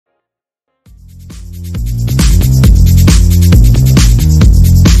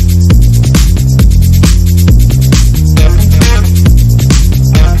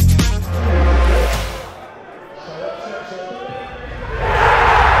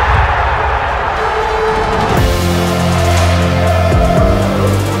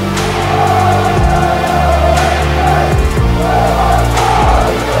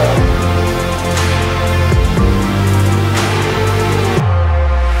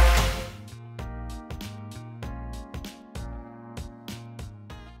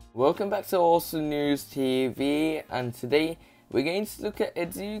Welcome back to Arsene News TV, and today we're going to look at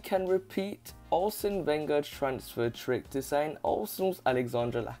Edu can repeat Arsene Wenger transfer trick to sign Arsenal's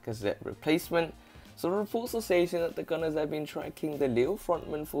Alexandre Lacazette replacement. So reports are stating that the Gunners have been tracking the Lille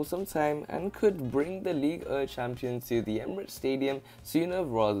frontman for some time and could bring the Ligue 1 champion to the Emirates Stadium sooner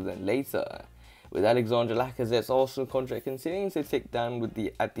rather than later. With Alexandre Lacazette's Arsenal contract continuing to tick down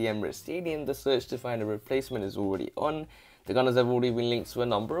at the Emirates Stadium, the search to find a replacement is already on. The Gunners have already been linked to a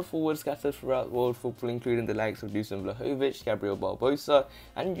number of forwards scattered throughout world football, including the likes of Dusan Vlahovic, Gabriel Barbosa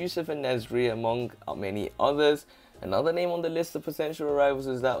and Youssef Nesri, among many others. Another name on the list of potential arrivals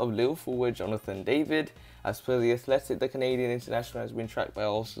is that of Lille forward Jonathan David. As per The Athletic, the Canadian international has been tracked by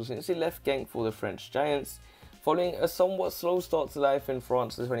Arsenal since he left Genk for the French Giants. Following a somewhat slow start to life in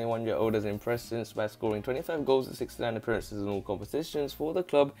France, the 21-year-old has impressed since by scoring 25 goals in 69 appearances in all competitions for the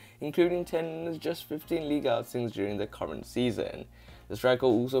club, including 10 in just 15 league outings during the current season. The striker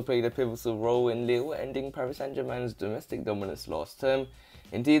also played a pivotal role in Lille, ending Paris Saint-Germain's domestic dominance last term.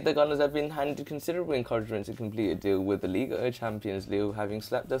 Indeed, the Gunners have been handed considerable encouragement to complete a deal with the Ligue 1 champions Lille, having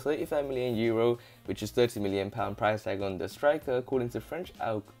slapped a €35 million, which is £30 million price tag on the striker, according to French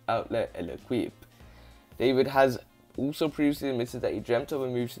outlet L'Equipe. David has also previously admitted that he dreamt of a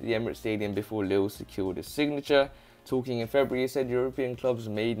move to the Emirates Stadium before Lille secured his signature. Talking in February, he said, "European clubs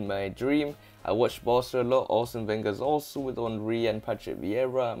made my dream. I watched Barca a lot. Arsene Wenger's also with Henry and Patrick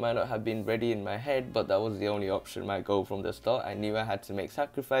Vieira. I might not have been ready in my head, but that was the only option. My goal from the start. I knew I had to make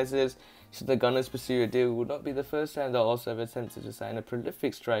sacrifices. Should the Gunners pursue a deal, it would not be the first time that Arsenal have attempted to sign a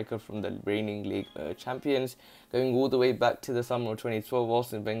prolific striker from the reigning league champions. Going all the way back to the summer of 2012,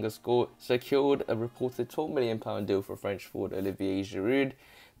 Arsene Wenger secured a reported £12 million deal for French forward Olivier Giroud.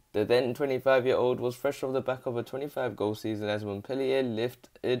 The then 25-year-old was fresh off the back of a 25-goal season as Montpellier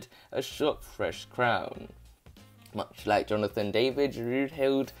lifted a shock fresh crown. Much like Jonathan David, Giroud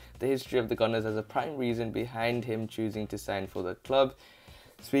hailed the history of the Gunners as a prime reason behind him choosing to sign for the club.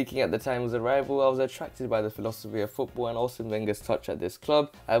 Speaking at the time of his arrival, I was attracted by the philosophy of football and Arsene Wenger's touch at this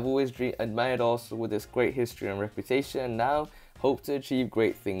club. I've always admired Arsenal with its great history and reputation, and now hope to achieve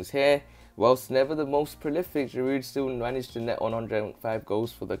great things here. Whilst never the most prolific, Giroud still managed to net 105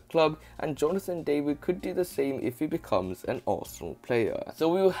 goals for the club, and Jonathan David could do the same if he becomes an Arsenal player. So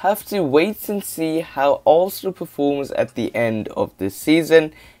we will have to wait and see how Arsenal performs at the end of this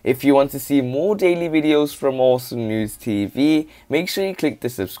season. If you want to see more daily videos from Arsene News TV, make sure you click the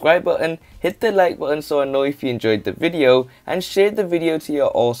subscribe button, hit the like button so I know if you enjoyed the video, and share the video to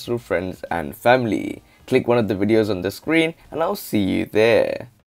your Arsenal friends and family. Click one of the videos on the screen and I'll see you there.